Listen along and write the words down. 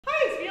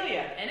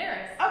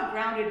of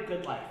grounded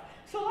good life.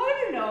 So a lot of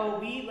you know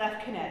we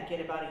left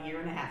Connecticut about a year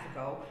and a half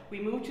ago. We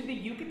moved to the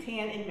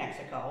Yucatan in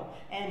Mexico,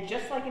 and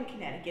just like in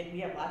Connecticut, we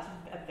have lots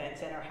of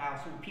events at our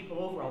house with people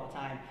over all the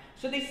time.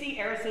 So they see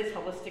Eris's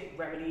holistic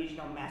remedies, you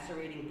know,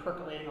 macerating,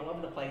 percolating all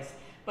over the place.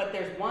 But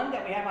there's one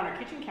that we have on our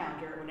kitchen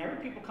counter. Whenever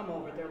people come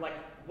over, they're like,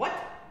 what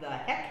the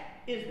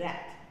heck is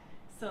that?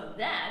 So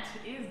that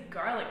is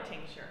garlic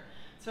tincture.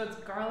 So it's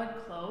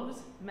garlic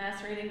cloves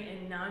macerating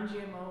in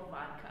non-GMO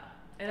vodka.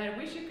 And I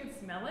wish you could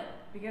smell it,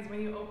 because when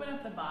you open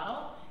up the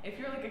bottle, if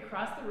you're like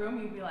across the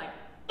room, you'd be like,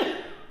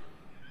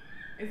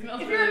 it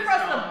smells if really you're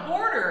across strong. the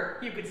border,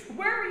 you could,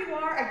 wherever you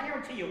are, I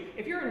guarantee you,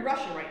 if you're in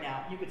Russia right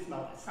now, you could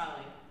smell this.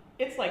 Probably.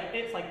 It's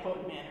like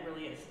potent, man, it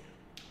really is.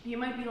 You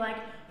might be like,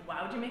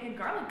 why would you make a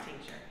garlic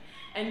tincture?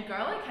 And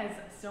garlic has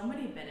so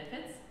many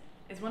benefits.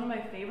 It's one of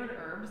my favorite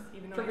herbs,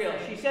 even though For real,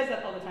 she says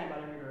that all the time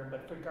about every herb,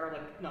 but for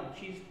garlic, no,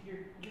 you're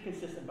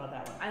consistent about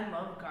that one. I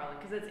love garlic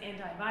because it's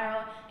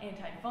antiviral,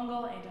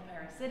 antifungal,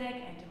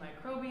 antiparasitic,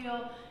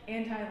 antimicrobial,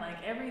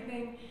 like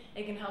everything.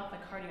 It can help the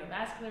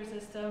cardiovascular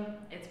system.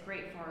 It's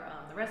great for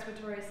the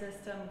respiratory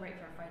system, great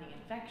for fighting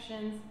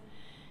infections.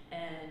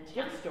 And Do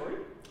you have a story?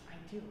 I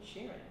do.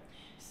 Share it.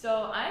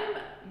 So I'm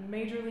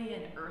majorly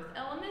an earth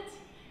element.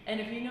 And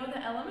if you know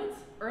the elements,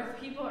 earth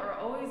people are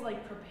always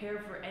like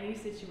prepared for any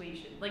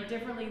situation, like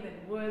differently than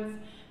woods.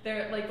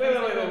 They're like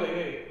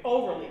wait.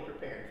 Overly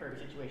prepared for a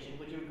situation.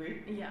 Would you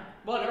agree? Yeah.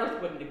 Well, an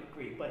earth wouldn't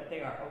agree, but they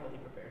are overly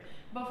prepared.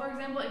 But for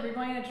example, if you're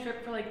going on a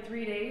trip for like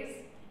 3 days,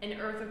 an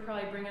earth would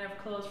probably bring enough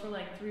clothes for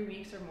like 3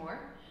 weeks or more,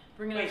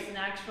 bring enough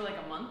snacks for like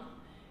a month,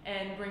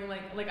 and bring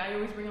like I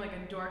always bring like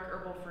a dark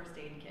herbal first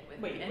aid kit with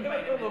me. Wait.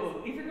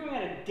 If you're going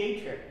on a day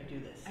trip, you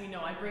do this. I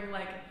know. I bring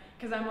like.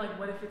 Because I'm like,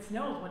 what if it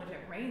snows? What if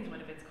it rains?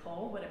 What if it's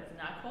cold? What if it's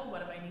not cold?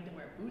 What if I need to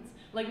wear boots?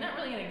 Like, not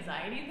really an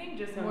anxiety thing,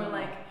 just more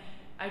like,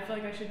 I feel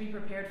like I should be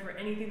prepared for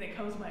anything that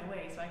comes my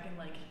way so I can,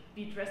 like,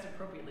 be dressed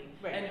appropriately.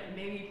 Right. And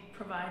maybe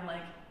provide,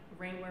 like,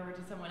 rainwear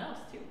to someone else,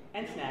 too.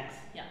 And snacks.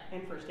 Yeah.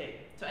 And first aid.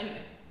 So,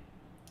 anyway.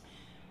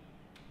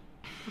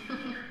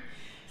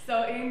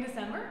 So, in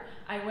December,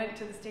 I went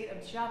to the state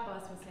of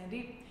Chiapas with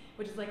Sandy,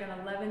 which is like an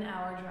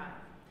 11-hour drive.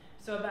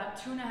 So, about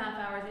 2.5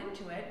 hours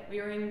into it,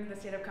 we were in the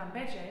state of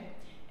Campeche.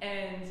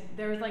 And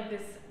there was like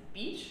this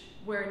beach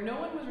where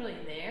no one was really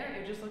there.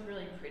 It just looked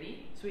really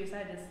pretty. So we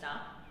decided to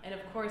stop. And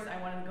of course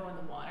I wanted to go in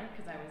the water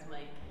because I just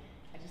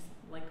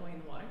like going in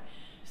the water.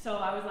 So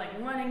I was like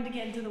running to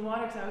get into the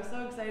water because I was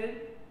so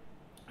excited.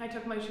 I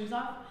took my shoes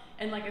off,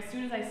 and like as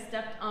soon as I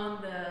stepped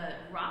on the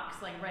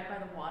rocks, like right by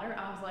the water,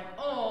 I was like,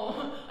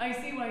 oh, I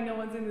see why no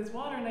one's in this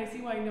water, and I see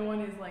why no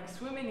one is like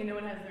swimming and no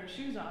one has their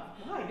shoes off.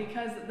 Why?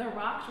 Because the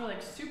rocks were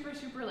like super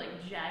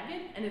like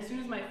jagged, and as soon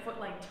as my foot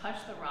like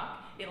touched the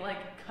rock, it like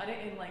cut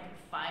it in like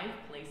 5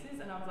 places,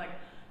 and I was like,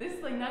 this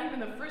is like not even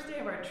the first day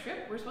of our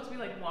trip. We're supposed to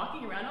be like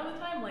walking around all the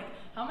time. Like,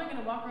 how am I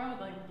gonna walk around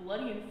with like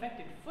bloody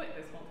infected foot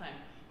this whole time?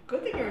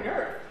 Good thing you're an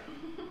earth.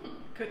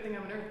 Good thing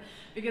I'm an earth.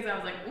 Because I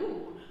was like,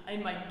 ooh,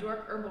 in my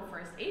dork herbal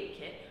first aid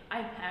kit,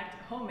 I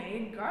packed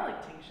homemade garlic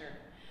tincture.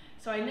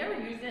 So I never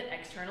used it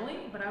externally,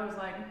 but I was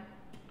like,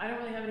 I don't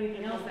really have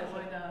anything else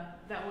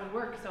that would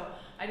work. So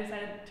I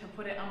decided to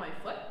put it on my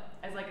foot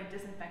as like a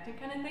disinfectant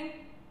kind of thing.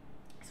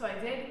 So I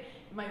did.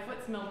 My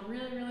foot smelled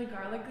really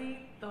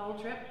garlicky the whole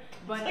trip.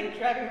 But it's like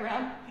driving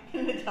around in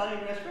an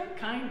Italian restaurant?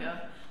 Kind of.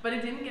 But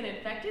it didn't get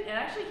infected. It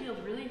actually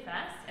healed really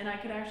fast, and I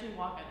could actually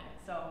walk on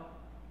it. So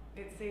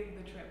it saved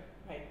the trip.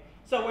 Right.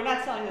 So we're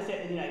not selling this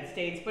in the United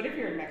States, but if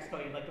you're in Mexico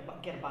and you'd like to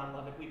get a bottle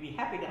of it, we'd be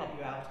happy to help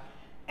you out.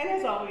 And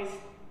as always,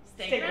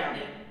 Stay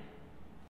grounded.